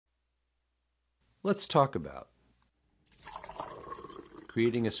Let's talk about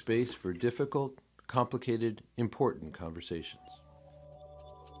creating a space for difficult, complicated, important conversations.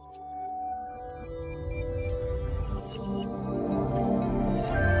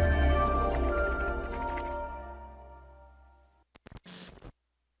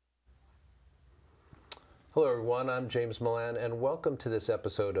 Hello everyone, I'm James Milan and welcome to this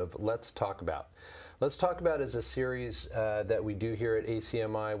episode of Let's Talk About. Let's Talk About is a series that we do here at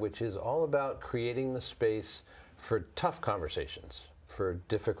ACMi, which is all about creating the space for tough conversations, for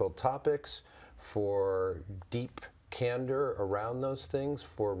difficult topics, for deep candor around those things,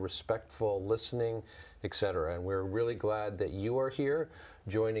 for respectful listening, etc. And we're really glad that you are here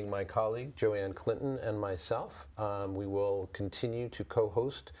joining my colleague Joanne Clinton and myself. We will continue to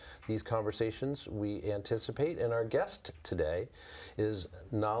co-host these conversations, we anticipate. And our guest today is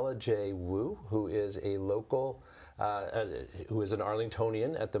Nala J. Wu, who is a local who is an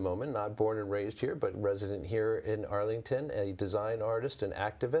Arlingtonian at the moment, not born and raised here, but resident here in Arlington, a design artist and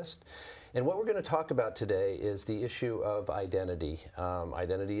activist. And what we're going to talk about today is the issue of identity.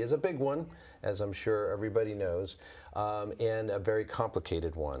 Identity is a big one, as I'm sure everybody knows, and a very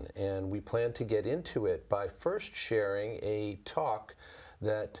complicated one. And we plan to get into it by first sharing a talk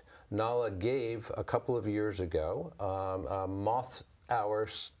that Nala gave a couple of years ago, a moth hour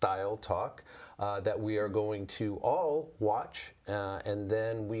style talk that we are going to all watch, and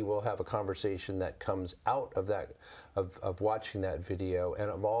then we will have a conversation that comes out of that, of watching that video and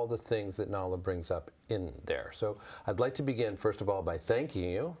of all the things that Nala brings up in there. So I'd like to begin first of all by thanking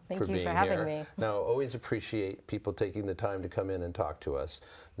you for being here. Thank you for having me. Now, always appreciate people taking the time to come in and talk to us,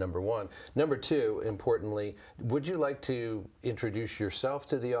 number one. Number two, importantly, would you like to introduce yourself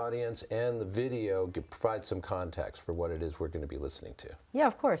to the audience and the video, provide some context for what it is we're going to be listening to? Yeah,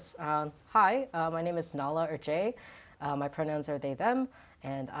 of course. Hi, my name is Nala, or Jay. My pronouns are they, them,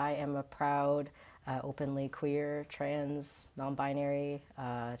 and I am a proud, openly queer, trans, non-binary,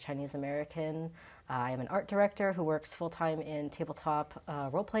 Chinese American. I am an art director who works full-time in tabletop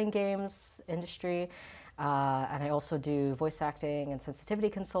role-playing games industry, and I also do voice acting and sensitivity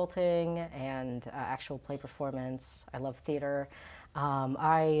consulting and actual play performance. I love theater.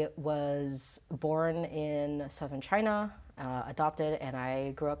 I was born in southern China, adopted, and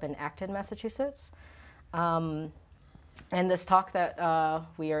I grew up in Acton, Massachusetts. And this talk that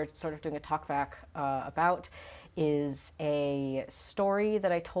we are sort of doing a talk back about is a story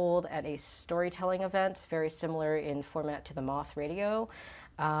that I told at a storytelling event, very similar in format to the Moth Radio,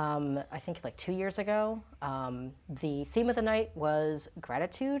 I think like 2 years ago. The theme of the night was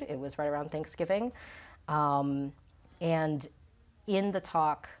gratitude. It was right around Thanksgiving. And in the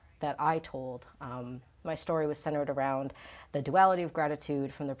talk that I told, my story was centered around the duality of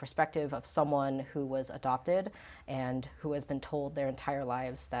gratitude from the perspective of someone who was adopted and who has been told their entire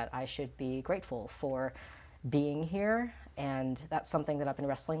lives that I should be grateful for being here. And that's something that I've been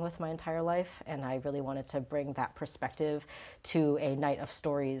wrestling with my entire life. And I really wanted to bring that perspective to a night of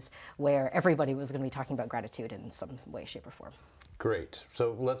stories where everybody was going to be talking about gratitude in some way, shape, or form. Great.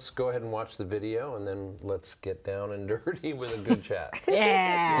 So let's go ahead and watch the video, and then let's get down and dirty with a good chat.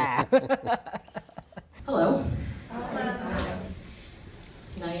 Yeah. Hello. Hello.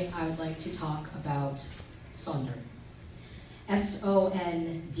 Tonight I would like to talk about Sonder.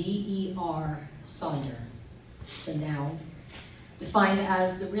 S-O-N-D-E-R, Sonder. It's a noun, defined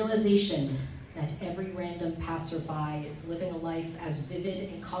as the realization that every random passerby is living a life as vivid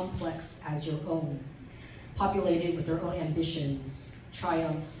and complex as your own, populated with their own ambitions,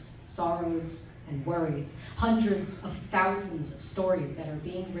 triumphs, sorrows, and worries, hundreds of thousands of stories that are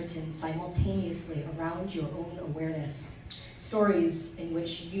being written simultaneously around your own awareness, stories in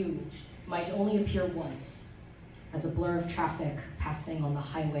which you might only appear once, as a blur of traffic passing on the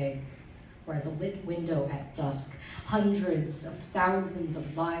highway, or as a lit window at dusk, hundreds of thousands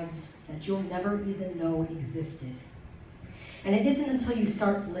of lives that you'll never even know existed. And it isn't until you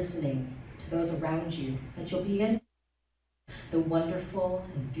start listening to those around you that you'll begin the wonderful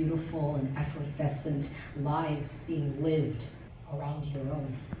and beautiful and effervescent lives being lived around your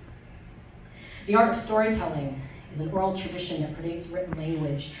own. The art of storytelling is an oral tradition that predates written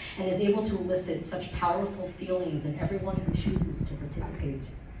language and is able to elicit such powerful feelings in everyone who chooses to participate.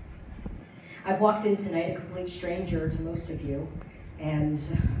 I've walked in tonight a complete stranger to most of you, and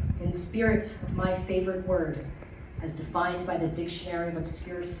in spirit of my favorite word, as defined by the Dictionary of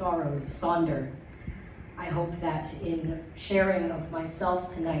Obscure Sorrows, Sonder, I hope that in sharing of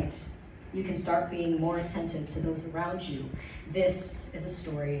myself tonight, you can start being more attentive to those around you. This is a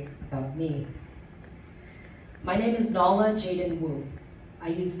story about me. My name is Nala Jaden Wu. I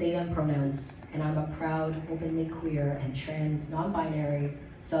use they, them pronouns, and I'm a proud, openly queer and trans, non-binary,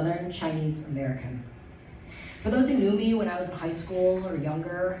 Southern Chinese American. For those who knew me when I was in high school or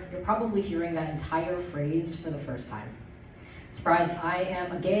younger, you're probably hearing that entire phrase for the first time. Surprise, I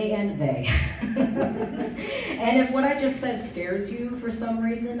am a gay and they. And if what I just said scares you for some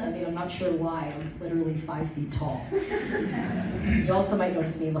reason, I mean, I'm not sure why, I'm literally 5 feet tall. You also might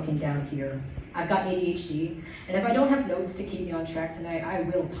notice me looking down here. I've got ADHD, and if I don't have notes to keep me on track tonight, I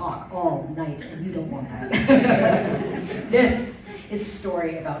will talk all night, and you don't want that. This is a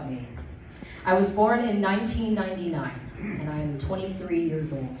story about me. I was born in 1999, and I am 23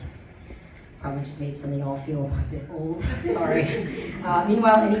 years old. Probably just made some of y'all feel a bit old, sorry.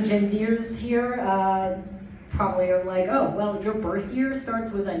 Meanwhile, any Gen Zers here probably are like, oh, well, your birth year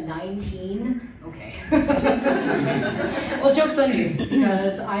starts with a 19? Okay. Well, joke's on you,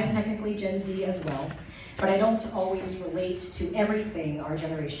 because I'm technically Gen Z as well, but I don't always relate to everything our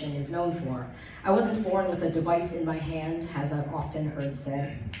generation is known for. I wasn't born with a device in my hand, as I've often heard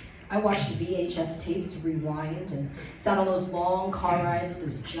said. I watched VHS tapes rewind and sat on those long car rides with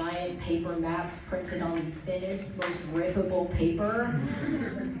those giant paper maps printed on the thinnest, most rippable paper.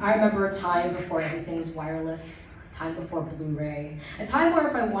 I remember a time before everything was wireless, a time before Blu-ray, a time where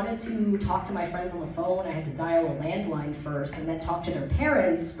if I wanted to talk to my friends on the phone, I had to dial a landline first and then talk to their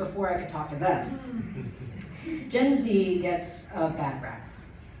parents before I could talk to them. Gen Z gets a bad rap.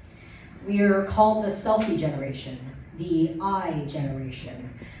 We are called the selfie generation, the I generation.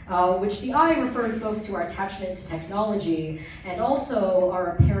 Which the I refers both to our attachment to technology and also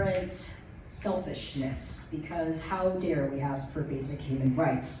our apparent selfishness, because how dare we ask for basic human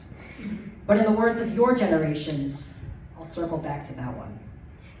rights? But in the words of your generations, I'll circle back to that one.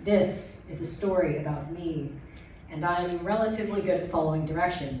 This is a story about me, and I'm relatively good at following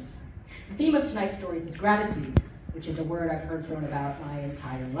directions. The theme of tonight's stories is gratitude, which is a word I've heard thrown about my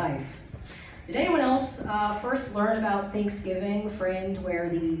entire life. Did anyone else first learn about Thanksgiving framed where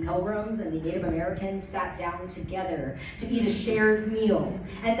the Pilgrims and the Native Americans sat down together to eat a shared meal,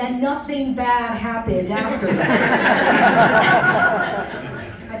 and then nothing bad happened after that?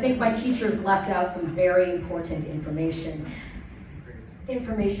 I think my teachers left out some very important information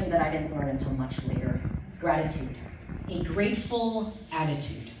that I didn't learn until much later. Gratitude, a grateful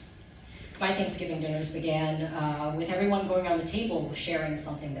attitude. My Thanksgiving dinners began with everyone going around the table sharing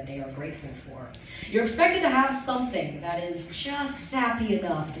something that they are grateful for. You're expected to have something that is just sappy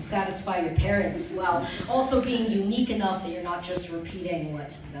enough to satisfy your parents while also being unique enough that you're not just repeating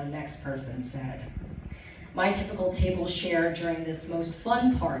what the next person said. My typical table share during this most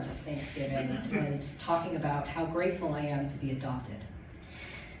fun part of Thanksgiving was talking about how grateful I am to be adopted.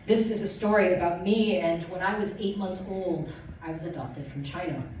 This is a story about me, and when I was 8 months old, I was adopted from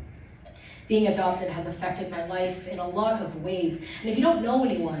China. Being adopted has affected my life in a lot of ways. And if you don't know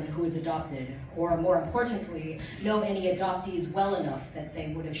anyone who is adopted, or more importantly, know any adoptees well enough that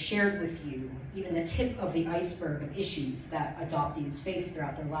they would have shared with you even the tip of the iceberg of issues that adoptees face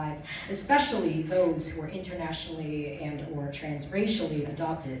throughout their lives, especially those who are internationally and or transracially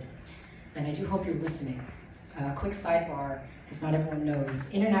adopted, then I do hope you're listening. Quick sidebar, because not everyone knows.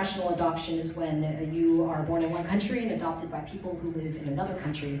 International adoption is when you are born in one country and adopted by people who live in another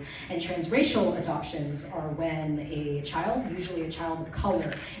country. And transracial adoptions are when a child, usually a child of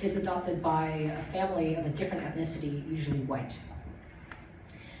color, is adopted by a family of a different ethnicity, usually white.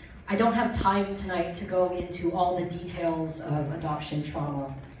 I don't have time tonight to go into all the details of adoption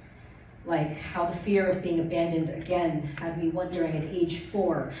trauma, like how the fear of being abandoned again had me wondering at age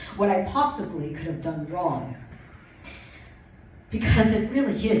 4 what I possibly could have done wrong. Because it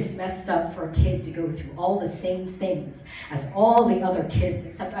really is messed up for a kid to go through all the same things as all the other kids,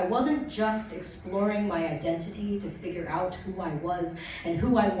 except I wasn't just exploring my identity to figure out who I was and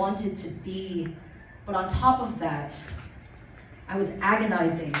who I wanted to be, but on top of that, I was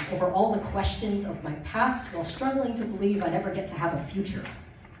agonizing over all the questions of my past while struggling to believe I'd ever get to have a future.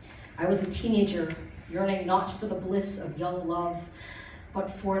 I was a teenager, yearning not for the bliss of young love,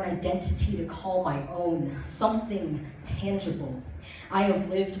 but for an identity to call my own, something tangible. I have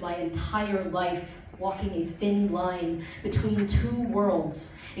lived my entire life walking a thin line between two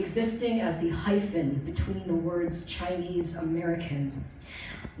worlds, existing as the hyphen between the words Chinese American.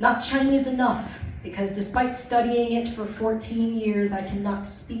 Not Chinese enough, because despite studying it for 14 years, I cannot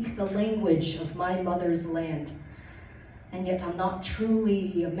speak the language of my mother's land. And yet I'm not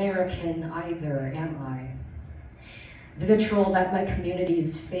truly American either, am I? The vitriol that my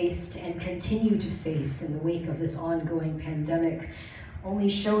communities faced and continue to face in the wake of this ongoing pandemic only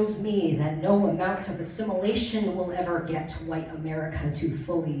shows me that no amount of assimilation will ever get white America to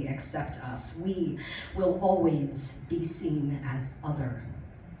fully accept us. We will always be seen as other.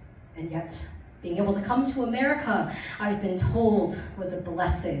 And yet, Being able to come to America, I've been told, was a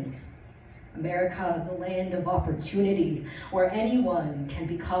blessing. America, the land of opportunity, where anyone can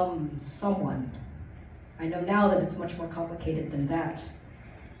become someone. I know now that it's much more complicated than that.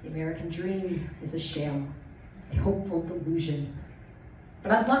 The American dream is a sham, a hopeful delusion.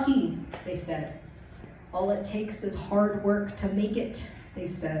 But I'm lucky, they said. All it takes is hard work to make it, they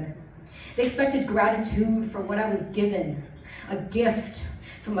said. They expected gratitude for what I was given, a gift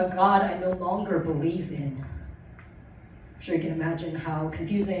from a God I no longer believe in. I'm sure you can imagine how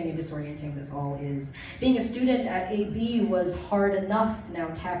confusing and disorienting this all is. Being a student at AB was hard enough, now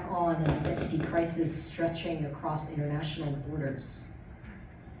tack on an identity crisis stretching across international borders.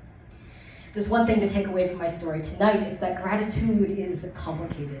 There's one thing to take away from my story tonight, it's that gratitude is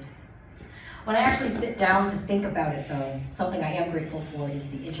complicated. When I actually sit down to think about it though, something I am grateful for is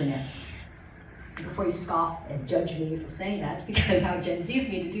the internet. Before you scoff and judge me for saying that, because how Gen Z of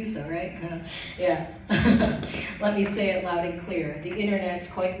me to do so, right? Yeah. Let me say it loud and clear. The internet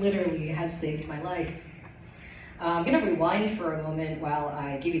quite literally has saved my life. I'm going to rewind for a moment while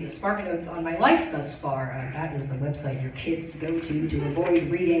I give you the spark notes on my life thus far. That is the website your kids go to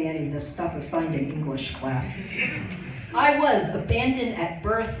avoid reading any of the stuff assigned in English class. I was abandoned at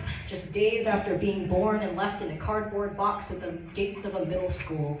birth, just days after being born and left in a cardboard box at the gates of a middle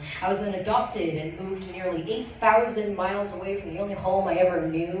school. I was then adopted and moved nearly 8,000 miles away from the only home I ever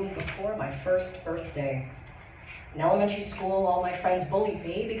knew before my first birthday. In elementary school, all my friends bullied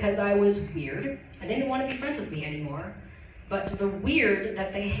me because I was weird, and they didn't want to be friends with me anymore. But the weird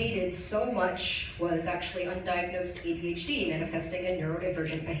that they hated so much was actually undiagnosed ADHD manifesting in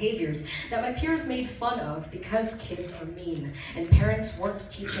neurodivergent behaviors that my peers made fun of because kids are mean, and parents weren't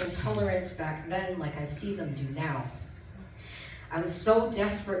teaching tolerance back then like I see them do now. I was so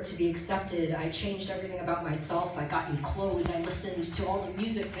desperate to be accepted, I changed everything about myself. I got new clothes, I listened to all the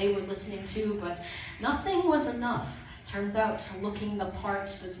music they were listening to, but nothing was enough. Turns out looking the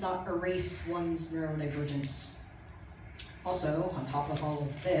part does not erase one's neurodivergence. Also, on top of all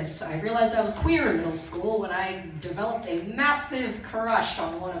of this, I realized I was queer in middle school when I developed a massive crush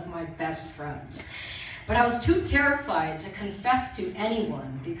on one of my best friends. But I was too terrified to confess to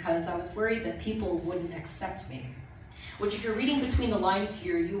anyone because I was worried that people wouldn't accept me. Which, if you're reading between the lines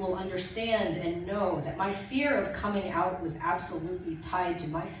here, you will understand and know that my fear of coming out was absolutely tied to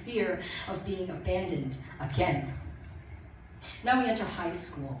my fear of being abandoned again. Now we enter high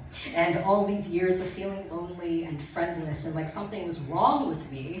school, and all these years of feeling lonely and friendless and like something was wrong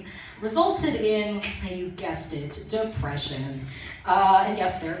with me resulted in, you guessed it, depression. And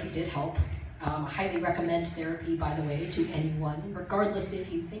yes, therapy did help. I highly recommend therapy, by the way, to anyone, regardless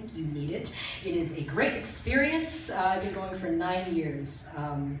if you think you need it. It is a great experience. I've been going for 9 years.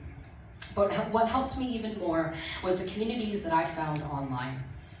 But what helped me even more was the communities that I found online.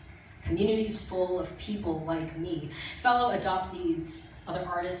 Communities full of people like me, fellow adoptees, other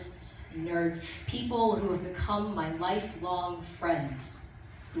artists, nerds, people who have become my lifelong friends,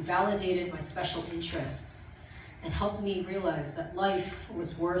 who validated my special interests and helped me realize that life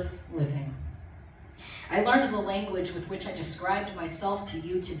was worth living. I learned the language with which I described myself to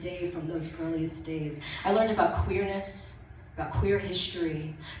you today from those earliest days. I learned about queerness, about queer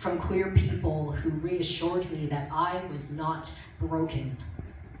history, from queer people who reassured me that I was not broken.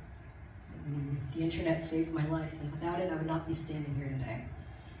 The internet saved my life, and without it, I would not be standing here today.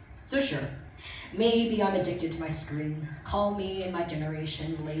 So sure, maybe I'm addicted to my screen. Call me and my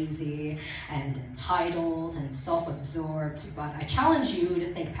generation lazy and entitled and self-absorbed, but I challenge you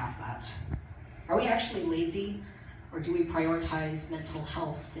to think past that. Are we actually lazy, or do we prioritize mental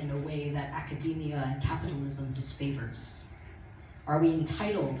health in a way that academia and capitalism disfavors? Are we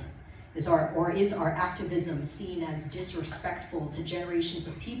entitled? Is our activism seen as disrespectful to generations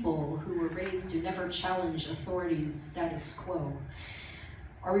of people who were raised to never challenge authority's status quo?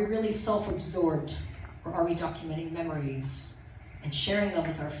 Are we really self-absorbed, or are we documenting memories and sharing them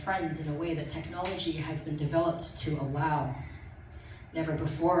with our friends in a way that technology has been developed to allow? Never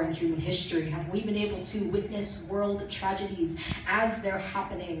before in human history have we been able to witness world tragedies as they're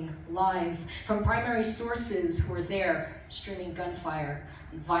happening live from primary sources who are there streaming gunfire,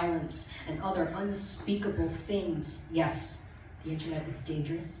 violence, and other unspeakable things. Yes, the internet is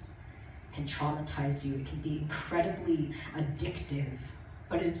dangerous, can traumatize you, it can be incredibly addictive,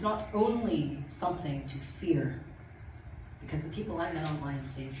 but it's not only something to fear, because the people I met online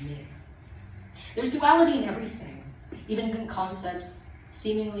saved me. There's duality in everything, even in concepts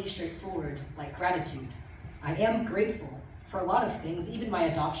seemingly straightforward, like gratitude. I am grateful for a lot of things, even my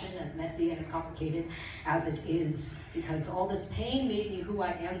adoption, as messy and as complicated as it is, because all this pain made me who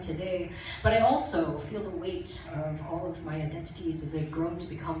I am today. But I also feel the weight of all of my identities as they've grown to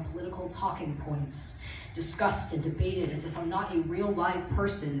become political talking points, discussed and debated as if I'm not a real live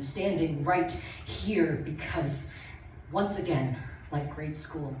person standing right here, because once again, like grade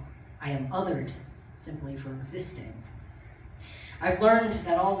school, I am othered simply for existing. I've learned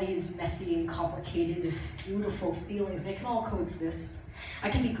that all these messy and complicated, beautiful feelings, they can all coexist. I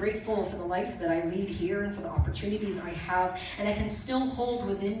can be grateful for the life that I lead here and for the opportunities I have, and I can still hold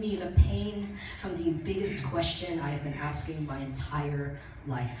within me the pain from the biggest question I've been asking my entire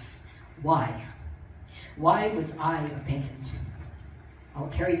life. Why? Why was I abandoned? I'll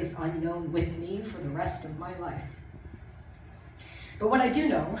carry this unknown with me for the rest of my life. But what I do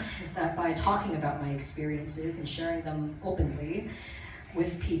know is that by talking about my experiences and sharing them openly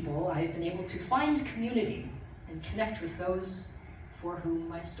with people, I've been able to find community and connect with those for whom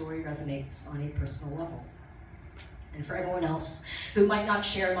my story resonates on a personal level. And for everyone else who might not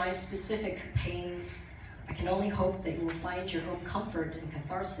share my specific pains, I can only hope that you will find your own comfort and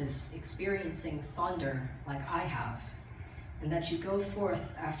catharsis experiencing Sonder like I have, and that you go forth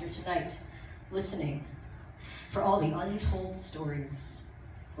after tonight listening for all the untold stories,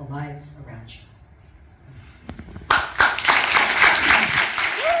 the lives around you.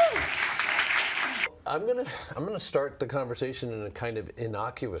 I'm gonna start the conversation in a kind of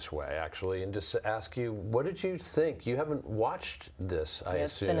innocuous way, actually, and just ask you, what did you think? You haven't watched this, I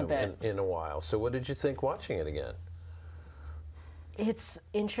assume, in a while. So what did you think watching it again? It's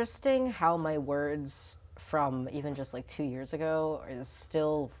interesting how my words from even just like 2 years ago is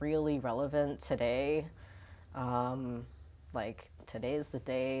still really relevant today. Like today is the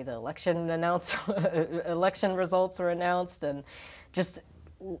day the election results were announced, and just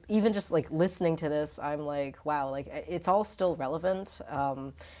even just like listening to this, I'm like, wow, like it's all still relevant.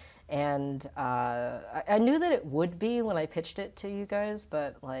 And I knew that it would be when I pitched it to you guys,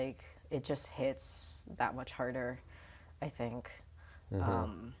 but like it just hits that much harder, I think.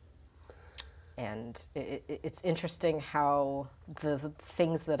 And it's interesting how the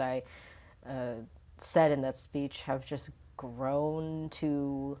things that I said in that speech have just grown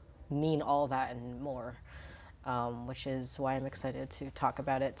to mean all that and more, which is why I'm excited to talk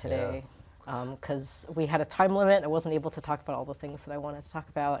about it today. Because we had a time limit, I wasn't able to talk about all the things that I wanted to talk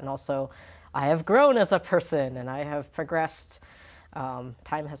about, and also I have grown as a person and I have progressed.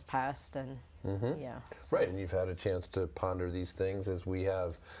 Time has passed, and yeah. So. Right, and you've had a chance to ponder these things as we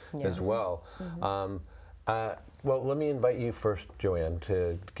have as well. Well, let me invite you first, Joanne,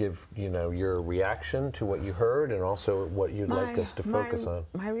 to give your reaction to what you heard, and also what you'd like us to focus on.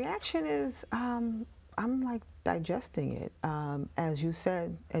 My reaction is I'm like digesting it. As you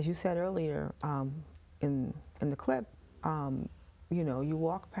said earlier in the clip, you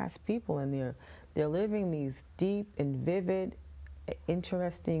walk past people and they're living these deep and vivid,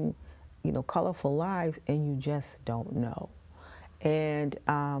 interesting, colorful lives, and you just don't know. And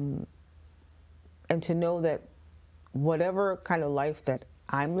to know that whatever kind of life that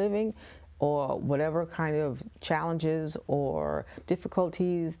I'm living, or whatever kind of challenges or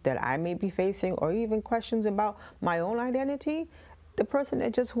difficulties that I may be facing, or even questions about my own identity, the person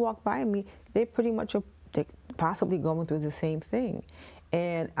that just walked by me, they pretty much are possibly going through the same thing.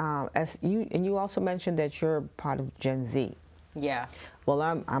 And you also mentioned that you're part of Gen Z. Yeah. Well,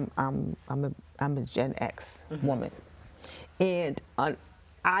 I'm a Gen X woman, and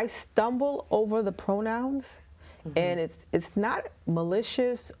I stumble over the pronouns, and it's not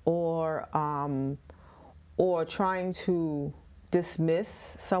malicious or trying to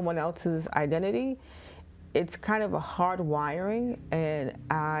dismiss someone else's identity. It's kind of a hard wiring, and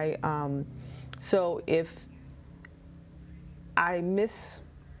so if I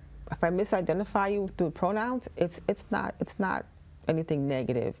misidentify you through pronouns, it's not anything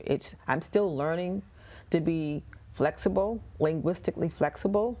negative. I'm still learning to be flexible, linguistically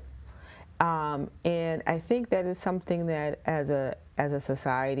flexible, and I think that is something that as a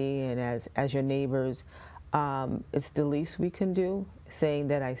society and as your neighbors, it's the least we can do, saying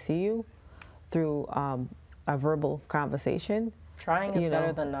that I see you through a verbal conversation. Trying is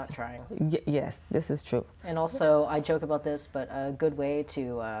better than not trying. Yes, this is true. And also, I joke about this, but a good way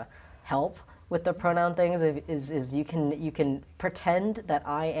to help with the pronoun things is you can pretend that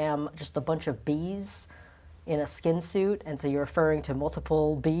I am just a bunch of bees in a skin suit, and so you're referring to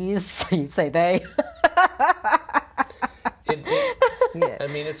multiple bees, so you say they. Yes. I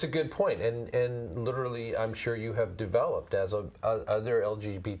mean, it's a good point, and literally, I'm sure you have developed, as other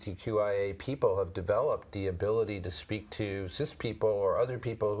LGBTQIA people have developed, the ability to speak to cis people or other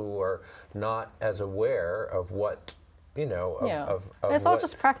people who are not as aware of what you know, of and it's all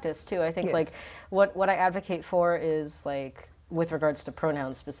just practice too. I think Yes. like what I advocate for is like with regards to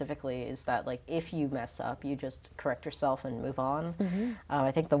pronouns specifically is that like if you mess up, you just correct yourself and move on.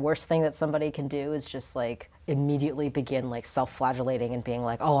 I think the worst thing that somebody can do is just like immediately begin like self-flagellating and being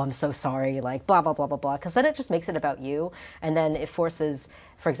like, oh, I'm so sorry, like blah blah blah blah blah, because then it just makes it about you, and then it forces,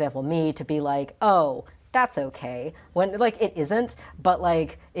 for example, me to be like, oh, that's okay, when like it isn't, but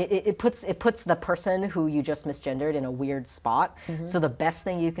like it puts the person who you just misgendered in a weird spot. So the best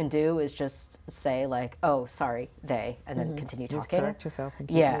thing you can do is just say like, oh, sorry, they, and then continue Just talking. correct yourself and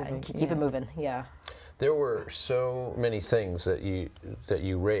keep moving. And keep it moving. Yeah. There were so many things that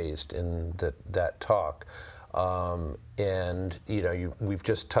you raised in that talk, and you know we've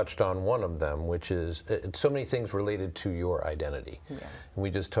just touched on one of them, which is so many things related to your identity. Yeah. And we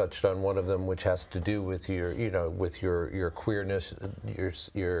just touched on one of them, which has to do with your queerness,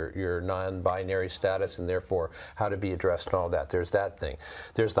 your non-binary status, and therefore how to be addressed and all that. There's that thing.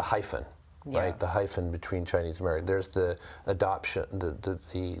 There's the hyphen. Yeah. Right, the hyphen between Chinese American. There's the adoption,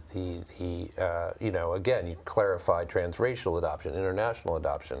 you know, again, you clarify transracial adoption, international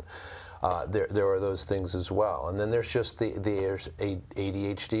adoption. There are those things as well, and then there's just there's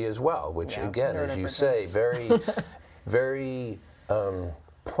ADHD as well, which again, as you say, very, very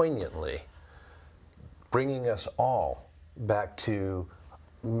poignantly bringing us all back to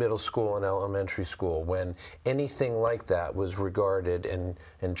middle school and elementary school, when anything like that was regarded and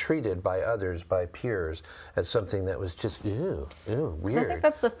treated by others, by peers, as something that was just weird. I think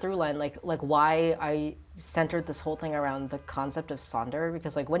that's the through line, like why I centered this whole thing around the concept of sonder,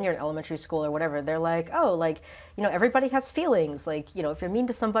 because like when you're in elementary school or whatever, they're like, oh, like, you know, everybody has feelings, like, you know, if you're mean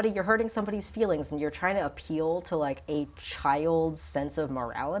to somebody, you're hurting somebody's feelings, and you're trying to appeal to like a child's sense of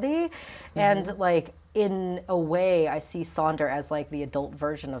morality. And like in a way, I see sonder as like the adult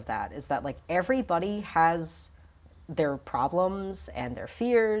version of that, is that like everybody has their problems and their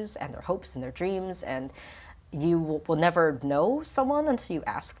fears and their hopes and their dreams, and you will never know someone until you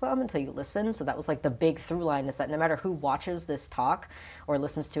ask them, until you listen. So that was like the big through line, is that no matter who watches this talk or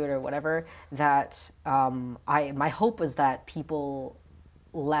listens to it or whatever, that my hope was that people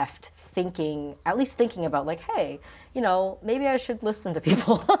left thinking, at least thinking about like, hey, you know, maybe I should listen to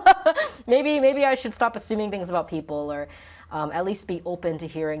people. maybe I should stop assuming things about people, or at least be open to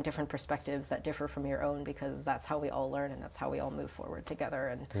hearing different perspectives that differ from your own, because that's how we all learn, and that's how we all move forward together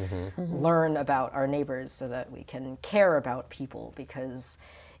and learn about our neighbors, so that we can care about people, because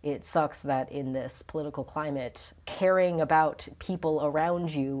it sucks that in this political climate, caring about people around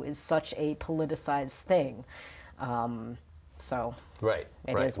you is such a politicized thing. So Right.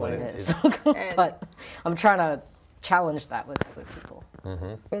 it is what it is. But I'm trying to challenge that with people.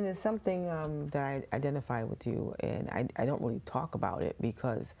 And it's something that I identify with you, and I don't really talk about it,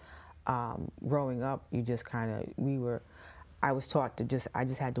 because growing up, you just kind of, I was taught to I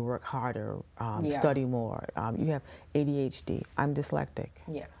just had to work harder, study more. You have ADHD, I'm dyslexic.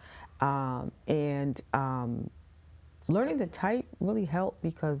 Yeah. Learning to type really helped,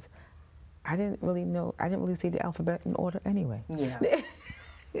 because I didn't really see the alphabet in order anyway. Yeah.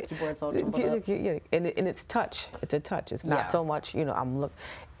 Keyboards all jumbled up. Yeah, and it's touch. It's a touch. It's not so much, you know,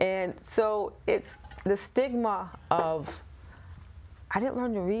 and so it's the stigma of, I didn't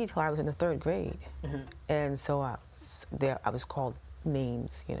learn to read till I was in the 3rd grade. And so I was called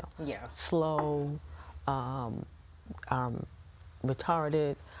names, you know. Yeah. Slow,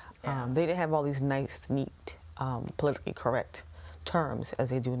 retarded. They didn't have all these nice, neat, politically correct terms as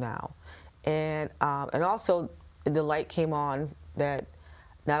they do now. And also the light came on that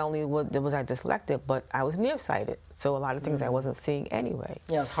not only was I dyslexic, but I was nearsighted. So a lot of things I wasn't seeing anyway.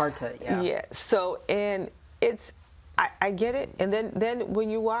 Yeah, it was hard to, Yeah, so, and I get it. And then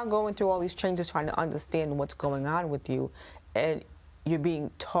when you are going through all these changes, trying to understand what's going on with you, and you're being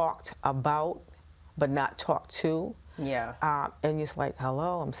talked about, but not talked to. Yeah. And it's like,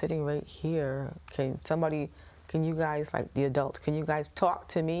 hello, I'm sitting right here. Can you guys, like the adults, can you guys talk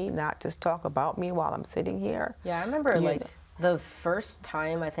to me, not just talk about me while I'm sitting here? Yeah, I remember the first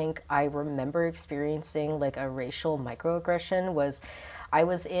time I think I remember experiencing like a racial microaggression was, I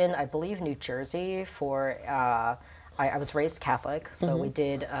was in, I believe, New Jersey for, I was raised Catholic, so we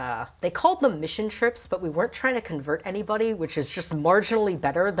did, they called them mission trips, but we weren't trying to convert anybody, which is just marginally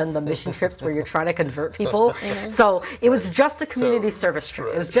better than the mission trips where you're trying to convert people. So it was just a community service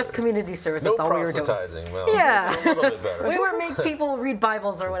trip. It was just community service. That's all we were doing. Well, Yeah. it's a little bit better. We were making people read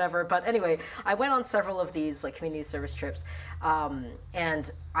Bibles or whatever. But anyway, I went on several of these like community service trips.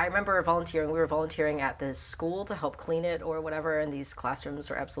 And I remember volunteering. We were volunteering at this school to help clean it or whatever, and these classrooms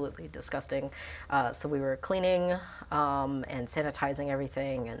were absolutely disgusting. So we were cleaning and sanitizing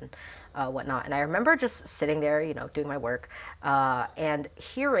everything and whatnot. And I remember just sitting there, you know, doing my work, and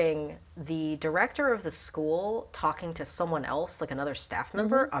hearing the director of the school talking to someone else, like another staff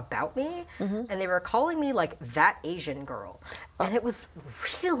member, about me, and they were calling me like that Asian girl, and it was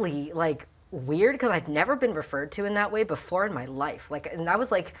really like weird because I'd never been referred to in that way before in my life. Like, and I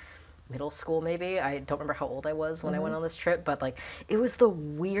was like middle school maybe. I don't remember how old I was when I went on this trip, but like it was the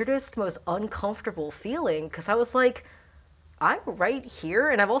weirdest, most uncomfortable feeling because I was like, I'm right here,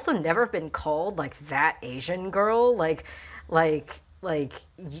 and I've also never been called like that Asian girl,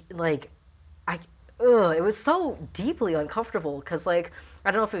 I, it was so deeply uncomfortable because like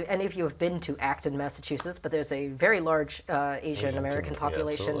I don't know if any of you have been to Acton, Massachusetts, but there's a very large Asian American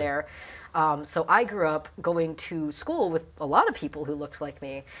population there. So I grew up going to school with a lot of people who looked like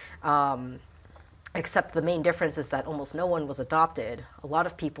me. Except the main difference is that almost no one was adopted. A lot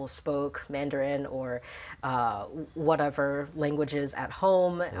of people spoke Mandarin or whatever languages at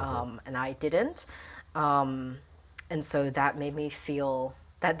home, and I didn't. And so that made me feel,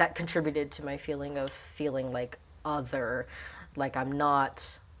 that contributed to my feeling of feeling like other, like I'm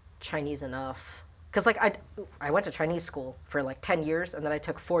not Chinese enough. Because like I went to Chinese school for like 10 years, and then I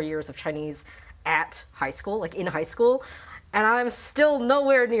took 4 years of Chinese at high school, like in high school. And I'm still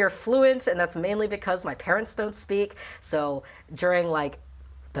nowhere near fluent, and that's mainly because my parents don't speak. So during like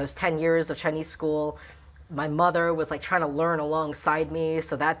those 10 years of Chinese school, my mother was like trying to learn alongside me,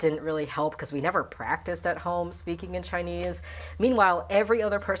 so that didn't really help because we never practiced at home speaking in Chinese. Meanwhile, every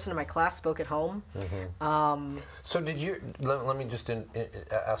other person in my class spoke at home. So did you, let me just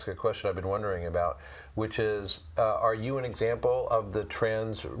ask a question I've been wondering about, which is, are you an example of the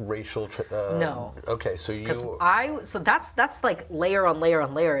transracial? No. Okay, so you. So that's like layer on layer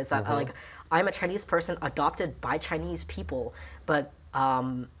on layer, is that like I'm a Chinese person adopted by Chinese people, but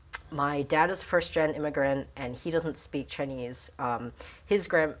my dad is a first-gen immigrant, and he doesn't speak Chinese. His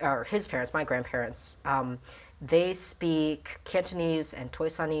parents, my grandparents, they speak Cantonese and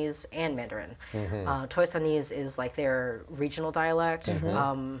Toisanese and Mandarin. Toisanese is like their regional dialect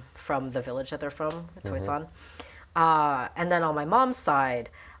from the village that they're from, Toisan. And then on my mom's side,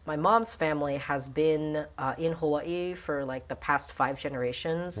 my mom's family has been in Hawaii for like the past 5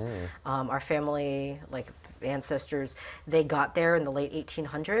 generations. Our family, like ancestors, they got there in the late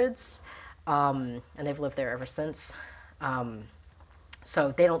 1800s, and they've lived there ever since.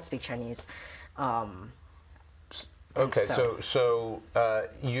 So they don't speak Chinese. Okay, so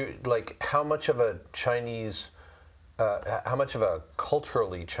you like how much of a Chinese, how much of a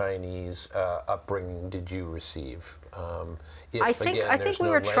culturally Chinese upbringing did you receive? If, I think we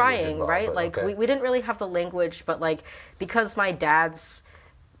were trying, right? Like we didn't really have the language, but like because my dad's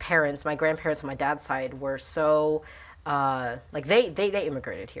parents, my grandparents on my dad's side were so like they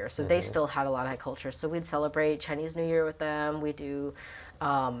immigrated here, so they still had a lot of culture. So we'd celebrate Chinese New Year with them. We do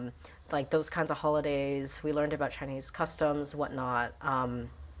like those kinds of holidays. We learned about Chinese customs, whatnot.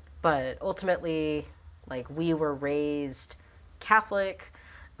 But ultimately, like we were raised Catholic,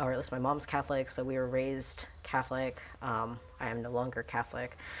 or at least my mom's Catholic, so we were raised Catholic. I am no longer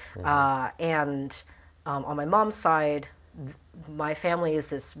Catholic. And on my mom's side, my family is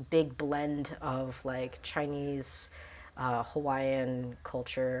this big blend of like Chinese, Hawaiian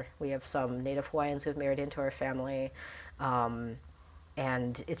culture. We have some Native Hawaiians who have married into our family.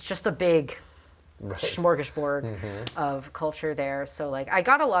 And it's just a big smorgasbord of culture there. So like I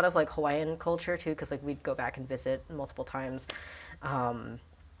got a lot of like Hawaiian culture too, because like we'd go back and visit multiple times.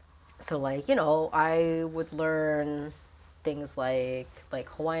 So like, you know, I would learn things like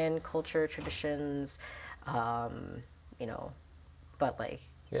Hawaiian culture, traditions, you know, but like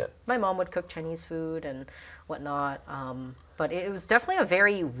my mom would cook Chinese food and whatnot. But it was definitely a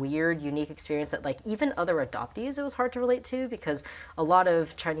very weird, unique experience that like even other adoptees it was hard to relate to, because a lot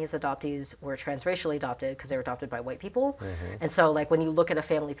of Chinese adoptees were transracially adopted because they were adopted by white people. And so like when you look at a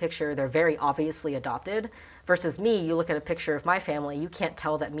family picture, they're very obviously adopted, versus me, you look at a picture of my family, you can't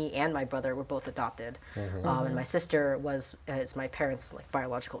tell that me and my brother were both adopted. And my sister is my parents' like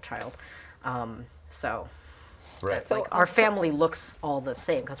biological child. So like our family looks all the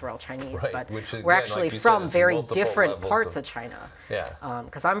same because we're all Chinese, but we're actually from very different parts of China.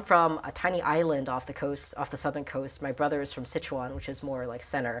 Because I'm from a tiny island off the coast, off the southern coast. My brother is from Sichuan, which is more like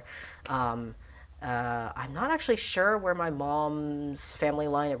center. I'm not actually sure where my mom's family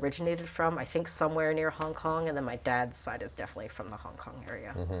line originated from. I think somewhere near Hong Kong, and then my dad's side is definitely from the Hong Kong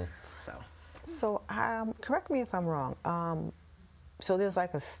area. So correct me if I'm wrong. So there's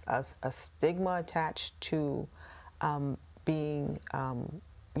like a stigma attached to being,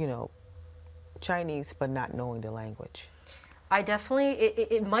 you know, Chinese but not knowing the language? I definitely,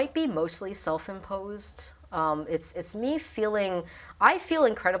 it might be mostly self-imposed. It's me feeling, I feel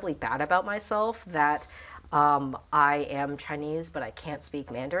incredibly bad about myself that I am Chinese, but I can't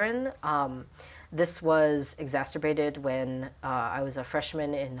speak Mandarin. This was exacerbated when I was a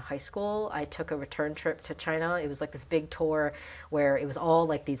freshman in high school. I took a return trip to China. It was like this big tour where it was all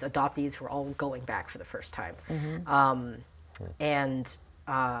like these adoptees who were all going back for the first time. And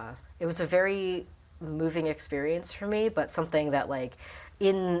it was a very moving experience for me, but something that like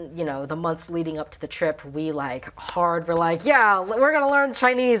in, you know, the months leading up to the trip, we like we're like, yeah, we're gonna learn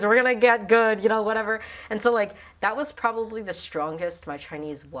Chinese, we're gonna get good, you know, whatever. And so like that was probably the strongest my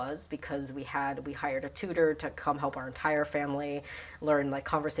Chinese was, because we hired a tutor to come help our entire family learn like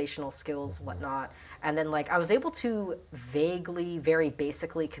conversational skills, whatnot. And then like I was able to vaguely, very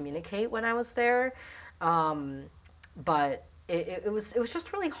basically communicate when I was there. But it was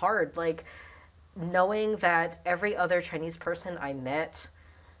just really hard, like knowing that every other Chinese person I met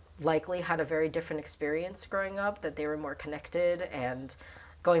likely had a very different experience growing up, that they were more connected. And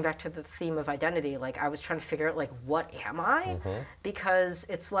going back to the theme of identity, like I was trying to figure out like, what am I? Because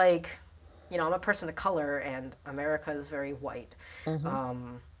it's like, you know, I'm a person of color and America is very white.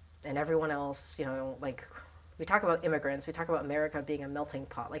 And everyone else, you know, like we talk about immigrants, we talk about America being a melting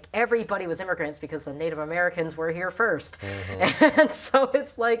pot. Like everybody was immigrants because the Native Americans were here first. And so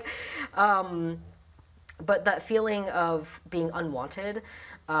it's like, but that feeling of being unwanted,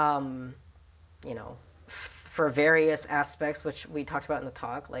 you know, for various aspects, which we talked about in the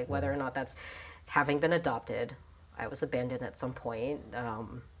talk, like whether or not that's having been adopted. I was abandoned at some point,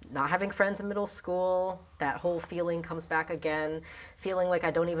 not having friends in middle school, that whole feeling comes back again, feeling like I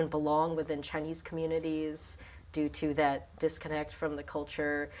don't even belong within Chinese communities due to that disconnect from the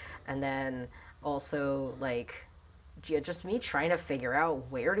culture. And then also like, just me trying to figure out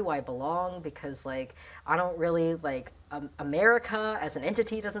where do I belong, because like I don't really like America as an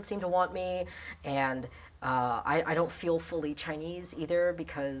entity doesn't seem to want me, and I don't feel fully Chinese either,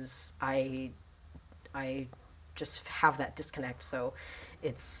 because I just have that disconnect. So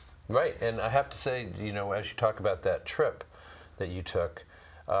it's right. And I have to say, you know, as you talk about that trip that you took,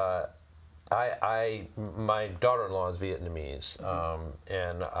 my daughter-in-law is Vietnamese,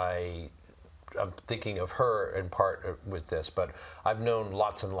 and I'm thinking of her in part with this, but I've known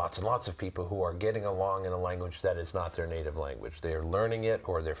lots and lots and lots of people who are getting along in a language that is not their native language. They are learning it,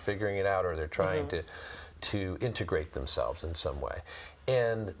 or they're figuring it out, or they're trying to integrate themselves in some way.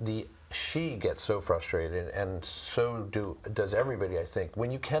 And she gets so frustrated, and so does everybody, I think, when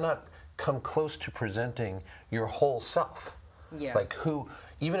you cannot come close to presenting your whole self. Yeah. Like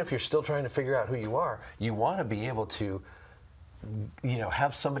even if you're still trying to figure out who you are, you want to be able to, you know,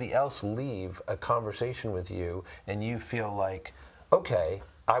 have somebody else leave a conversation with you and you feel like, okay,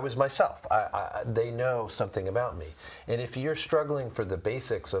 I was myself. They know something about me. And if you're struggling for the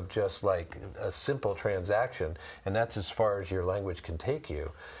basics of just like a simple transaction, and that's as far as your language can take you,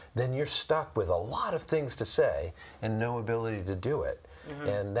 then you're stuck with a lot of things to say and no ability to do it.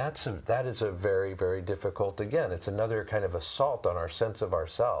 And that is a very, very difficult, again, it's another kind of assault on our sense of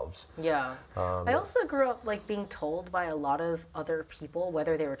ourselves. Yeah. I also grew up like being told by a lot of other people,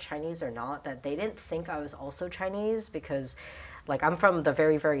 whether they were Chinese or not, that they didn't think I was also Chinese, because like I'm from the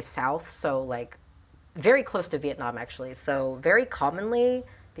very, very south, so like very close to Vietnam actually. So very commonly,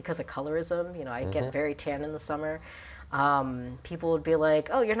 because of colorism, you know, I get very tan in the summer. People would be like,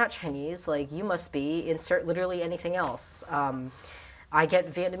 oh, you're not Chinese, like you must be, insert literally anything else. I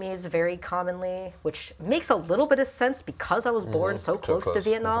get Vietnamese very commonly, which makes a little bit of sense because I was born so close to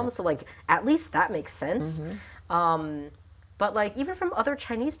Vietnam. So like, at least that makes sense. But like, even from other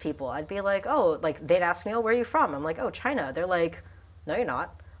Chinese people, I'd be like, oh, like they'd ask me, oh, where are you from? I'm like, oh, China. They're like, no, you're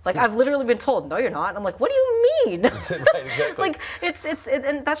not. Like I've literally been told, no, you're not. I'm like, what do you mean? Right, exactly. Like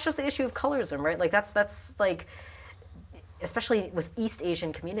and that's just the issue of colorism, right? Like that's like, especially with East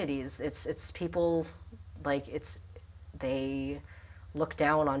Asian communities, it's people like they look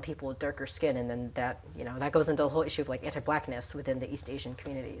down on people with darker skin, and then that, you know, that goes into the whole issue of like anti-blackness within the East Asian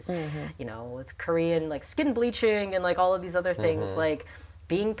communities. You know, with Korean like skin bleaching and like all of these other things, like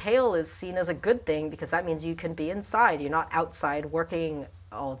being pale is seen as a good thing because that means you can be inside. You're not outside working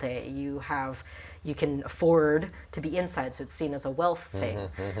all day. You can afford to be inside, so it's seen as a wealth thing.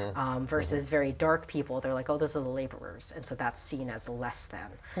 Versus very dark people, they're like, oh, those are the laborers, and so that's seen as less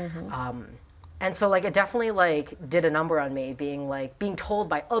than. And so like it definitely like did a number on me, being told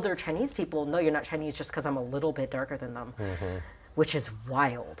by other Chinese people, no, you're not Chinese just because I'm a little bit darker than them, which is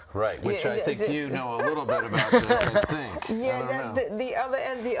wild. Right, which I think you know a little bit about this, I think. Yeah,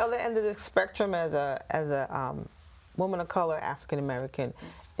 the other end of the spectrum as a woman of color, African American,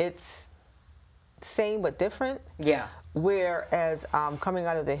 it's same but different. Yeah. Whereas coming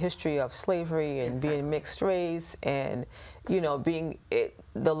out of the history of slavery and being mixed race and, you know,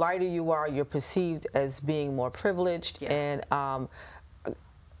 the lighter you are, you're perceived as being more privileged. Yeah. And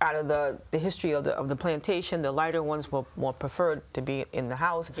out of the history of the plantation, the lighter ones were more preferred to be in the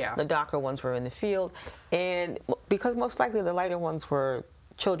house. Yeah. The darker ones were in the field. And because most likely the lighter ones were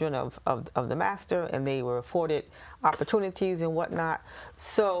children of the master, and they were afforded opportunities and whatnot.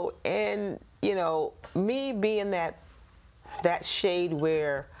 So, and, you know, me being that shade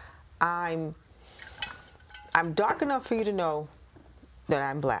where I'm dark enough for you to know that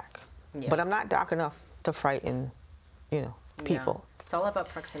I'm black, but I'm not dark enough to frighten, you know, people. Yeah. It's all about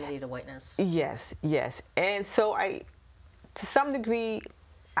proximity to whiteness. Yes, yes. And so to some degree,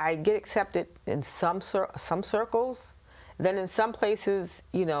 I get accepted in some circles. Then in some places,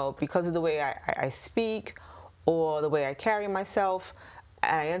 you know, because of the way I speak or the way I carry myself,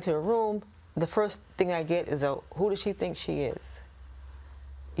 and I enter a room, the first thing I get is who does she think she is?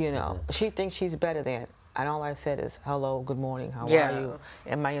 You know, she thinks she's better than. And all I've said is, hello, good morning, how are you?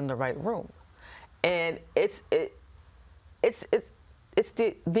 Am I in the right room? And it's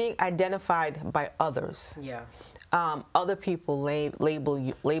the being identified by others. Yeah. Other people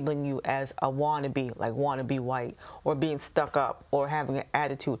labeling you as a wannabe, like wannabe white, or being stuck up, or having an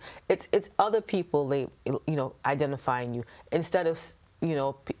attitude. It's other people you know, identifying you, instead of, you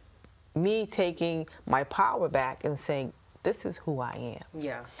know, me taking my power back and saying, this is who I am.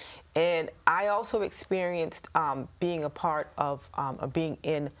 Yeah. And I also experienced being a part of being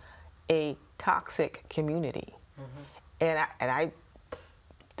in a toxic community, and I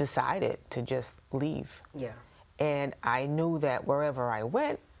decided to just leave. Yeah. And I knew that wherever I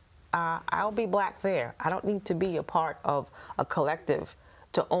went, I'll be black there. I don't need to be a part of a collective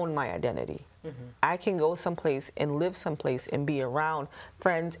to own my identity. I can go someplace and live someplace and be around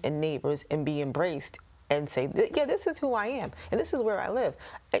friends and neighbors and be embraced and say, yeah, this is who I am, and this is where I live.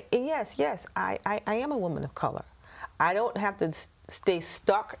 And yes, I am a woman of color. I don't have to stay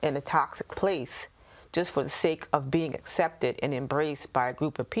stuck in a toxic place just for the sake of being accepted and embraced by a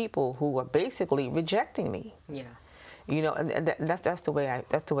group of people who are basically rejecting me. Yeah. You know, and that's the way I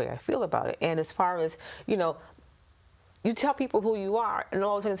feel about it. And as far as, you know, you tell people who you are, and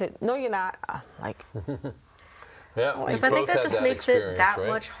all of a sudden say, no, you're not. Like, yeah, because I think that just makes it that right?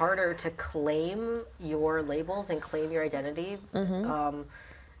 much harder to claim your labels and claim your identity.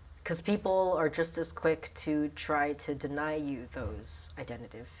 Because people are just as quick to try to deny you those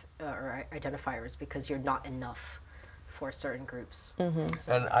identifiers because you're not enough for certain groups.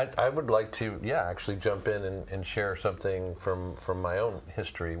 So. And I would like to, actually jump in and share something from my own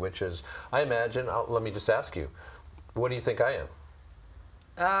history, which is, I imagine, let me just ask you, what do you think I am?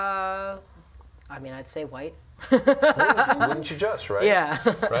 I mean, I'd say white. Wouldn't you just, right? Yeah.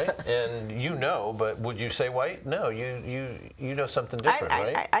 Right? And you know, but would you say white? No, you know something different,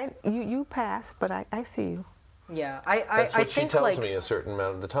 right? You pass, but I see you. Yeah, That's what I she think tells like, me a certain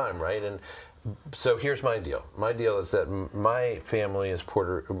amount of the time, right? And so here's my deal. My deal is that my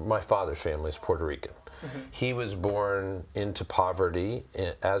father's family is Puerto Rican. He was born into poverty,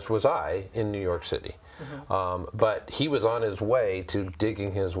 as was I, in New York City. But he was on his way to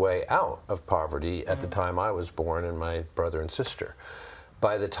digging his way out of poverty at the time I was born, and my brother and sister.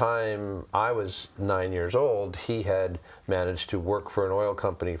 By the time I was 9 years old, he had managed to work for an oil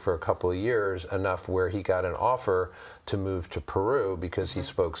company for a couple of years, enough where he got an offer to move to Peru because he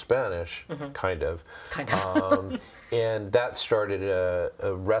spoke Spanish, kind of. And that started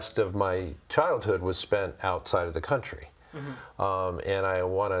a rest of my childhood was spent outside of the country. And I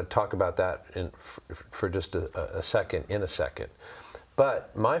want to talk about that for just a second,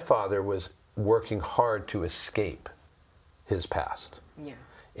 But my father was working hard to escape his past. Yeah.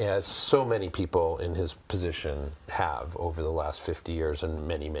 As so many people in his position have over the last 50 years and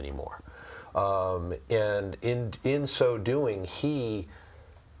many, many more. And in so doing, he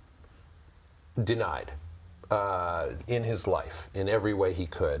denied in his life, in every way he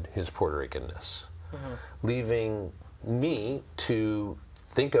could, his Puerto Ricanness, leaving me to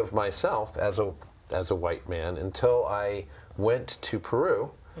think of myself as a white man until I went to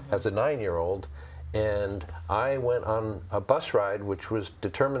Peru as a 9-year-old. And I went on a bus ride, which was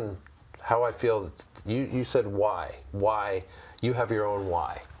determined how I feel. You said why. Why? You have your own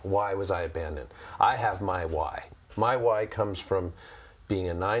why. Why was I abandoned? I have my why. My why comes from being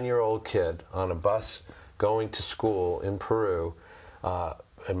a 9-year-old kid on a bus going to school in Peru,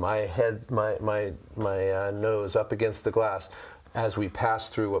 and my head, my nose up against the glass as we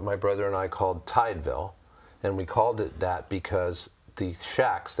passed through what my brother and I called Tideville. And we called it that because the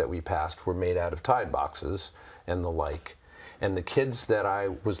shacks that we passed were made out of Tide boxes and the like. And the kids that I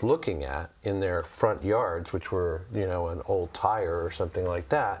was looking at in their front yards, which were, you know, an old tire or something like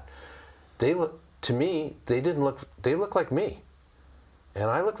that, they look, to me, they look like me.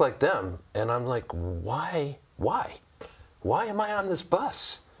 And I look like them. And I'm like, why am I on this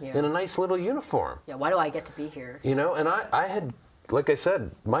bus in a nice little uniform? Yeah, why do I get to be here? You know, and I had, like I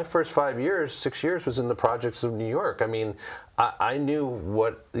said, my first 6 years was in the projects of New York. I mean, I knew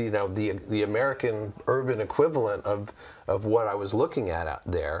what, you know, the American urban equivalent of what I was looking at out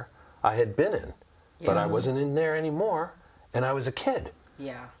there, I had been in. But I wasn't in there anymore, and I was a kid.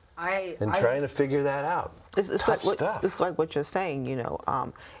 Yeah. Trying to figure that out. It's like what you're saying, you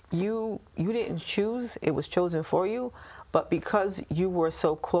know. You didn't choose, it was chosen for you, but because you were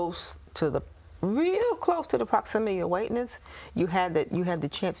so close to real close to the proximity of whiteness, you had the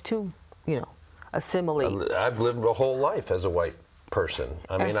chance to, you know, assimilate. I've lived a whole life as a white person.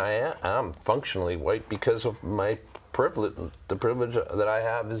 I mean, I'm functionally white because of my privilege. The privilege that I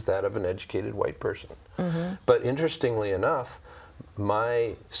have is that of an educated white person. But interestingly enough,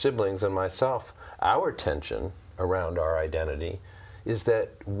 my siblings and myself, our tension around our identity is that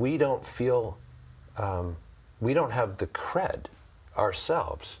we don't feel, we don't have the cred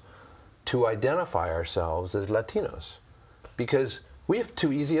ourselves to identify ourselves as Latinos, because we have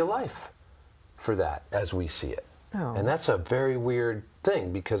too easy a life for that as we see it. And that's a very weird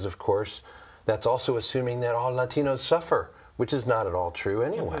thing, because of course that's also assuming that all Latinos suffer, which is not at all true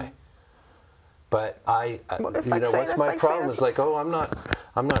anyway. But you know, what's my problem is like, oh, I'm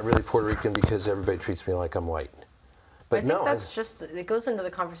not really Puerto Rican because everybody treats me like I'm white. But I think that's just, it goes into the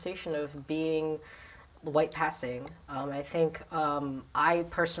conversation of being white passing. I think I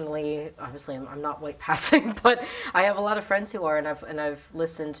personally, obviously I'm not white passing, but I have a lot of friends who are, and I've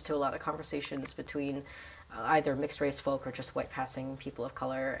listened to a lot of conversations between either mixed race folk or just white passing people of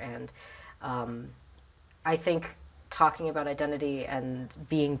color. And I think talking about identity and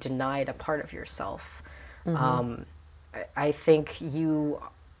being denied a part of yourself, I think you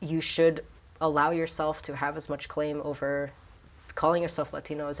should allow yourself to have as much claim over calling yourself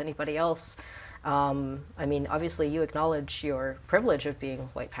Latino as anybody else. I mean, obviously you acknowledge your privilege of being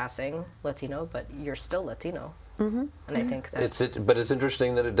white passing Latino, but you're still Latino. And I think that but it's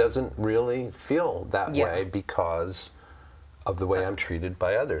interesting that it doesn't really feel that way because of the way I'm treated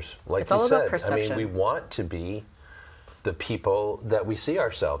by others. Like it's you all said, about perception. I mean, we want to be the people that we see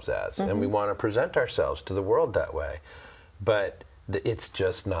ourselves as, and we want to present ourselves to the world that way. But it's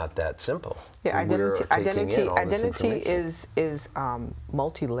just not that simple. Yeah, identity is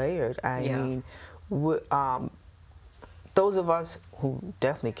multi-layered. I mean, those of us who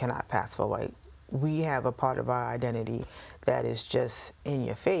definitely cannot pass for white, we have a part of our identity that is just in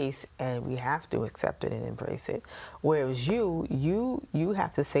your face, and we have to accept it and embrace it. Whereas you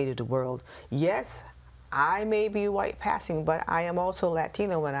have to say to the world, yes, I may be white passing, but I am also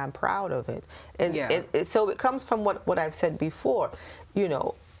Latino, and I'm proud of it. And so it comes from what I've said before. You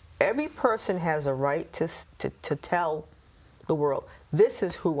know, every person has a right to tell the world, this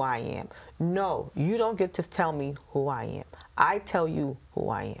is who I am. No, you don't get to tell me who I am. I tell you who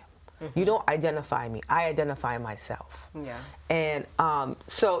I am. You don't identify me. I identify myself. And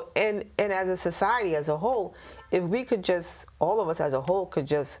so, and as a society as a whole, if we could just, all of us as a whole could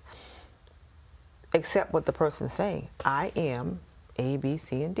just accept what the person's saying. I am A, B,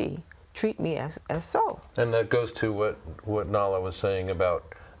 C, and D. Treat me as so. And that goes to what Nala was saying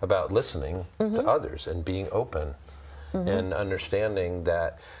about listening to others and being open and understanding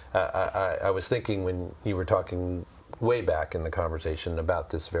that. I was thinking when you were talking way back in the conversation about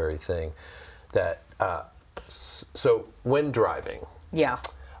this very thing, that so when driving,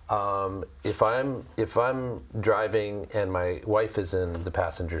 if I'm driving and my wife is in the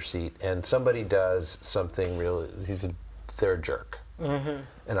passenger seat and somebody does something really, they're a jerk, and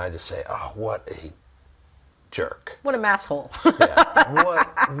I just say, oh, what a jerk! What a masshole!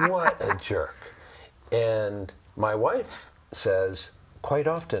 What a jerk! And my wife says quite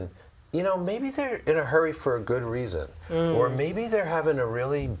often, you know, maybe they're in a hurry for a good reason, or maybe they're having a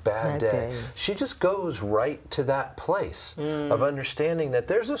really bad day. She just goes right to that place of understanding that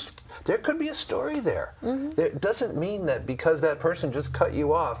there could be a story there. It doesn't mean that because that person just cut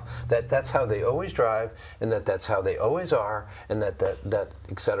you off, that's how they always drive, and that's how they always are, and that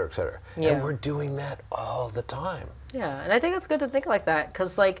et cetera, et cetera. And we're doing that all the time. Yeah, and I think it's good to think like that,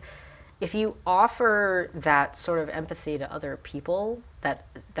 because like, if you offer that sort of empathy to other people,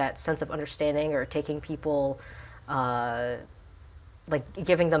 that sense of understanding, or taking people, like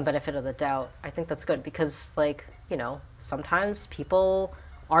giving them benefit of the doubt, I think that's good, because like, you know, sometimes people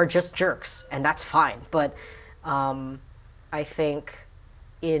are just jerks, and that's fine. But I think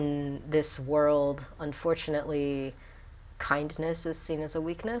in this world, unfortunately, kindness is seen as a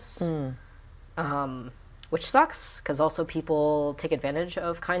weakness, which sucks because also people take advantage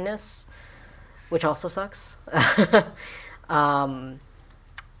of kindness, which also sucks.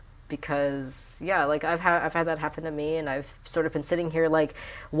 Because yeah, like I've had that happen to me, and I've sort of been sitting here like,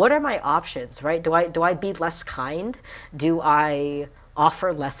 what are my options, right? Do I be less kind? Do I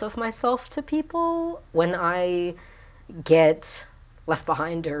offer less of myself to people when I get left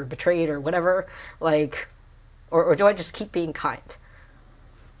behind or betrayed or whatever, like, or do I just keep being kind?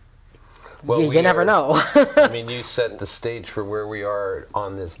 Well, you never know. I mean, you set the stage for where we are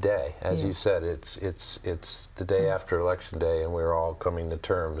on this day. As you said, it's the day after Election Day, and we're all coming to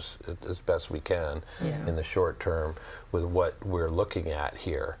terms as best we can in the short term with what we're looking at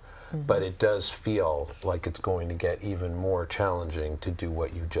here. But it does feel like it's going to get even more challenging to do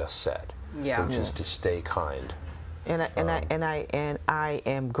what you just said, which is to stay kind. And I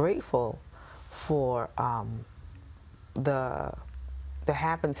am grateful for the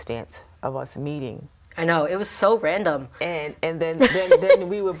happenstance of us meeting. I know, it was so random. And then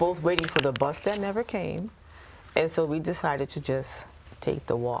we were both waiting for the bus that never came. And so we decided to just take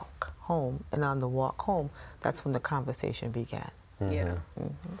the walk home. And on the walk home, that's when the conversation began. Yeah.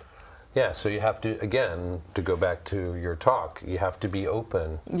 Yeah, so you have to, again, to go back to your talk, you have to be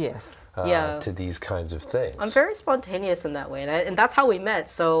open Yes. to these kinds of things. I'm very spontaneous in that way, and that's how we met.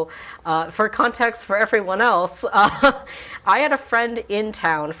 So, for context for everyone else, I had a friend in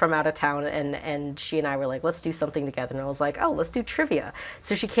town from out of town, and she and I were like, let's do something together. And I was like, oh, let's do trivia.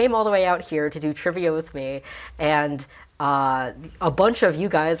 So she came all the way out here to do trivia with me, and a bunch of you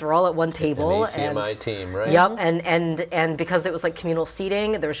guys were all at one table. An ACMi team, right? Yep, and because it was like communal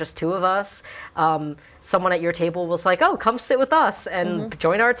seating, there was just two of us. Someone at your table was like, "Oh, come sit with us and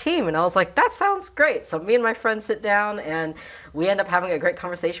join our team," and I was like, "That sounds great." So me and my friend sit down, and we end up having a great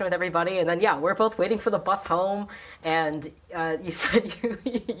conversation with everybody. And then we're both waiting for the bus home, and you said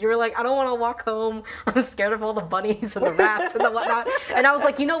you were like, "I don't want to walk home. I'm scared of all the bunnies and the rats and the whatnot." And I was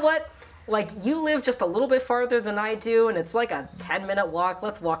like, "You know what? Like, you live just a little bit farther than I do, and it's like a 10-minute walk.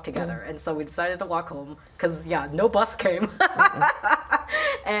 Let's walk together." And so we decided to walk home because, no bus came.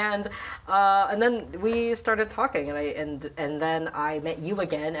 And then we started talking, and then I met you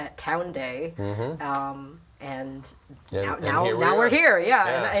again at Town Day. And now we're here.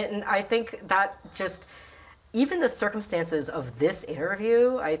 And I think that just, even the circumstances of this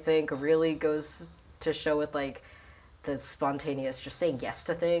interview, I think really goes to show with, like, the spontaneous, just saying yes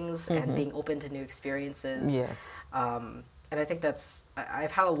to things and being open to new experiences. Yes. And I think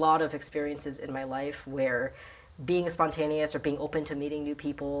I've had a lot of experiences in my life where being spontaneous or being open to meeting new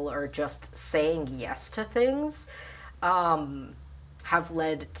people or just saying yes to things have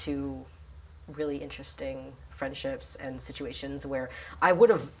led to really interesting friendships and situations where I would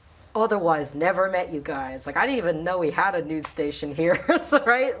have otherwise never met you guys. Like, I didn't even know we had a news station here. So,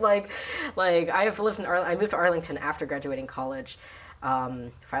 right? Like I moved to Arlington after graduating college.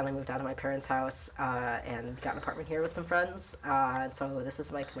 Finally moved out of my parents' house and got an apartment here with some friends. And so this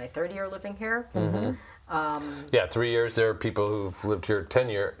is like my third year living here. 3 years. There are people who've lived here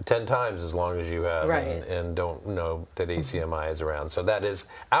 10 times as long as you have, right, and don't know that ACMi is around. So that is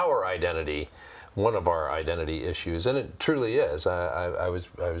our identity. One of our identity issues, and it truly is. I was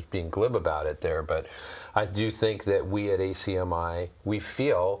being glib about it there, but I do think that we at ACMi, we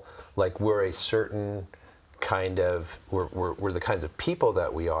feel like we're a certain kind of, we're the kinds of people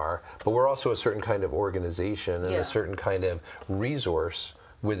that we are, but we're also a certain kind of organization and a certain kind of resource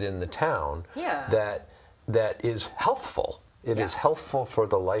within the town that is healthful. It is healthful for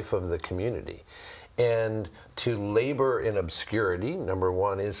the life of the community. And to labor in obscurity, number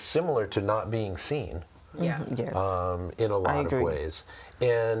one, is similar to not being seen. Yes. In a lot of ways.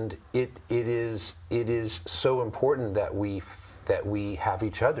 And it is so important that we have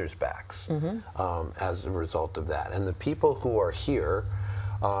each other's backs as a result of that. And the people who are here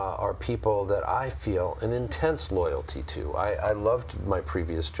are people that I feel an intense loyalty to. I loved my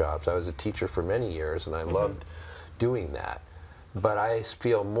previous jobs. I was a teacher for many years, and I loved doing that. But I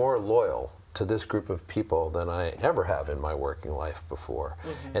feel more loyal to this group of people than I ever have in my working life before.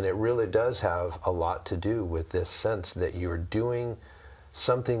 And it really does have a lot to do with this sense that you're doing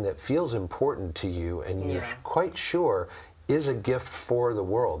something that feels important to you and you're quite sure is a gift for the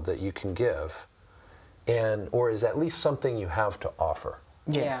world that you can give, or is at least something you have to offer.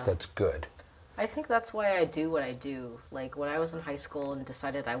 That's good. I think that's why I do what I do. Like, when I was in high school and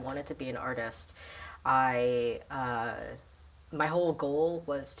decided I wanted to be an artist, I my whole goal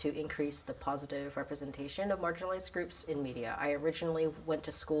was to increase the positive representation of marginalized groups in media. I originally went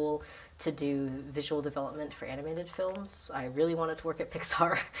to school to do visual development for animated films. I really wanted to work at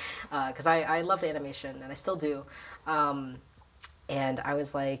Pixar because I loved animation, and I still do. And I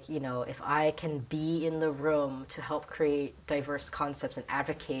was like, you know, if I can be in the room to help create diverse concepts and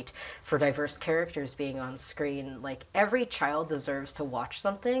advocate for diverse characters being on screen, like every child deserves to watch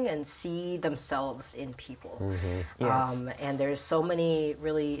something and see themselves in people. Yes. And there's so many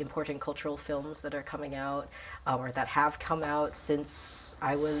really important cultural films that are coming out or that have come out since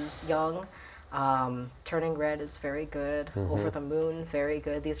I was young. Turning Red is very good. Over the Moon, very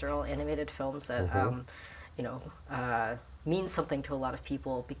good. These are all animated films that, you know, means something to a lot of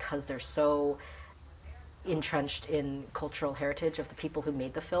people because they're so entrenched in cultural heritage of the people who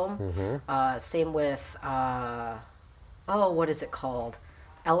made the film. Same with, what is it called?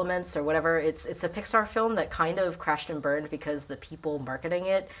 Elements or whatever. It's a Pixar film that kind of crashed and burned because the people marketing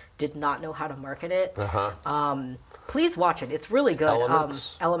it did not know how to market it. Please watch it. It's really good.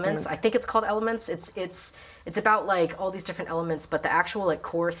 Elements. I think it's called Elements. It's about like all these different elements, but the actual like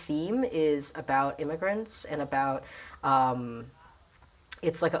core theme is about immigrants and about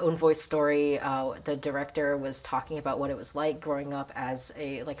it's like an own voice story. The director was talking about what it was like growing up as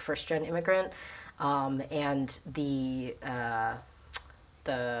a like first gen immigrant, and the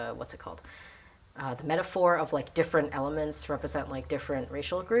what's it called? The metaphor of like different elements represent like different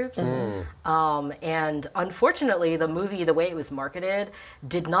racial groups. And unfortunately, the movie, the way it was marketed,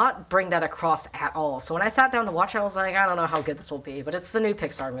 did not bring that across at all. So when I sat down to watch it, I was like, I don't know how good this will be, but it's the new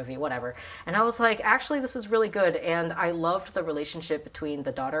Pixar movie, whatever. And I was like, actually, this is really good. And I loved the relationship between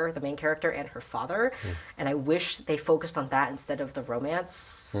the daughter, the main character, and her father. And I wish they focused on that instead of the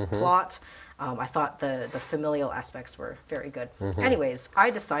romance plot. I thought the familial aspects were very good. Anyways, I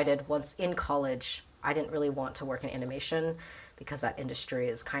decided once in college, I didn't really want to work in animation because that industry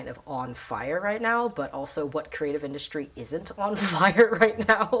is kind of on fire right now, but also what creative industry isn't on fire right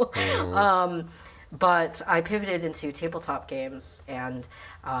now? But I pivoted into tabletop games, and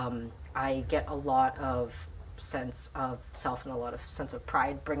I get a lot of sense of self and a lot of sense of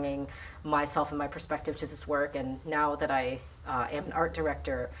pride bringing myself and my perspective to this work. And now that I am an art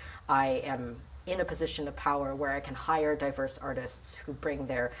director, I am in a position of power where I can hire diverse artists who bring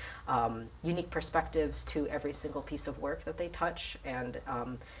their unique perspectives to every single piece of work that they touch. And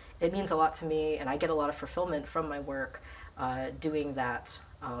it means a lot to me, and I get a lot of fulfillment from my work doing that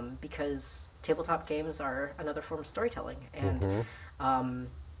because tabletop games are another form of storytelling. And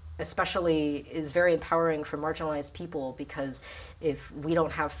especially is very empowering for marginalized people, because if we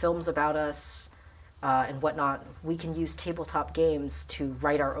don't have films about us and whatnot, we can use tabletop games to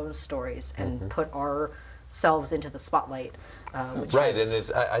write our own stories and put ourselves into the spotlight. Right, and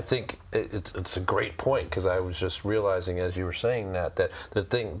I think it's a great point, because I was just realizing as you were saying that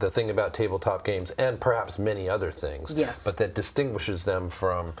the thing about tabletop games, and perhaps many other things, but that distinguishes them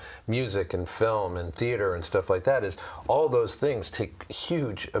from music and film and theater and stuff like that, is all those things take a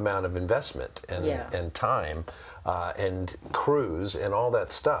huge amount of investment and time and crews and all that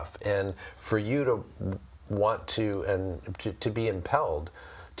stuff. And for you to want to and to be impelled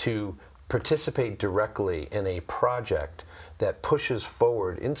to participate directly in a project that pushes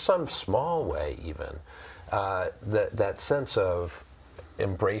forward in some small way, even that sense of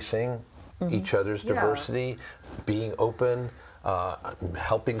embracing each other's diversity, being open,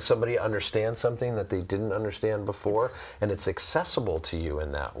 helping somebody understand something that they didn't understand before, and it's accessible to you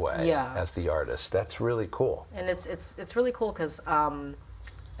in that way as the artist. That's really cool. And it's really cool because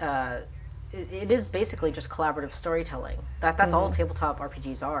it is basically just collaborative storytelling. That's all tabletop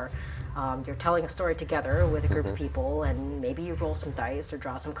RPGs are. You're telling a story together with a group of people, and maybe you roll some dice or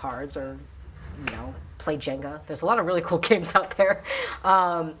draw some cards or, you know, play Jenga. There's a lot of really cool games out there.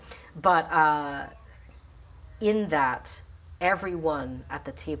 But in that, everyone at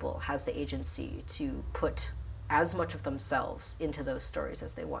the table has the agency to put as much of themselves into those stories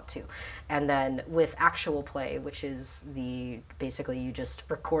as they want to. And then with actual play, which is basically you just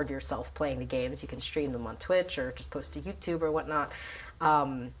record yourself playing the games, you can stream them on Twitch or just post to YouTube or whatnot.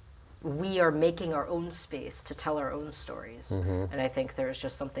 We are making our own space to tell our own stories. And I think there's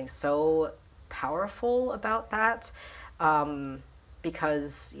just something so powerful about that.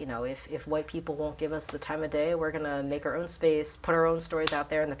 Because, you know, if white people won't give us the time of day, we're going to make our own space, put our own stories out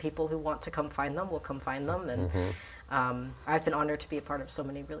there, and the people who want to come find them will come find them. And I've been honored to be a part of so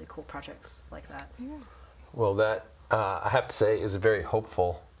many really cool projects like that. Well, that, I have to say, is a very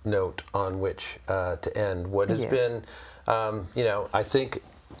hopeful note on which to end what has been, you know, I think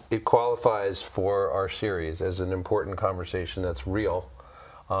it qualifies for our series as an important conversation that's real,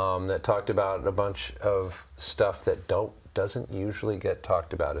 that talked about a bunch of stuff that don't doesn't usually get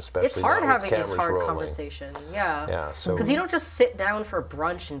talked about, especially It's hard not with having these cameras hard rolling. conversations. Yeah. Yeah, so Because you don't just sit down for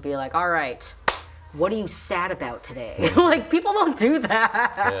brunch and be like, all right, what are you sad about today? Like, people don't do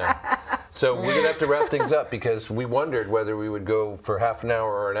that. Yeah. So we're going to have to wrap things up because we wondered whether we would go for half an hour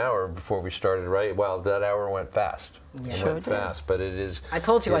or an hour before we started, right? Well, that hour went fast. Yeah. It went fast, but it is. I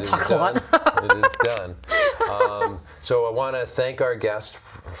told you I it is talk a lot. It is done. So I want to thank our guest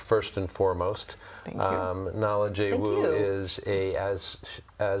first and foremost. Thank you. Nala J. Thank Wu you. is as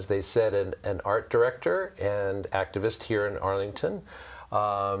they said, an art director and activist here in Arlington.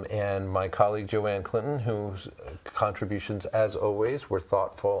 And my colleague Joanne Clinton, whose contributions, as always, were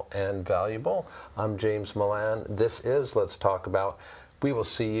thoughtful and valuable. I'm James Milan. This is Let's Talk About. We will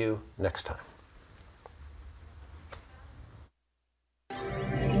see you next time.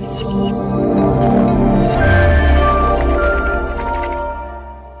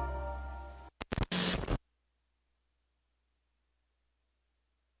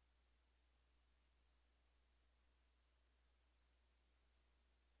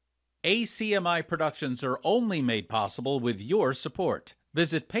 ACMi productions are only made possible with your support.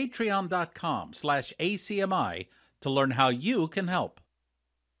 Visit patreon.com/ACMi to learn how you can help.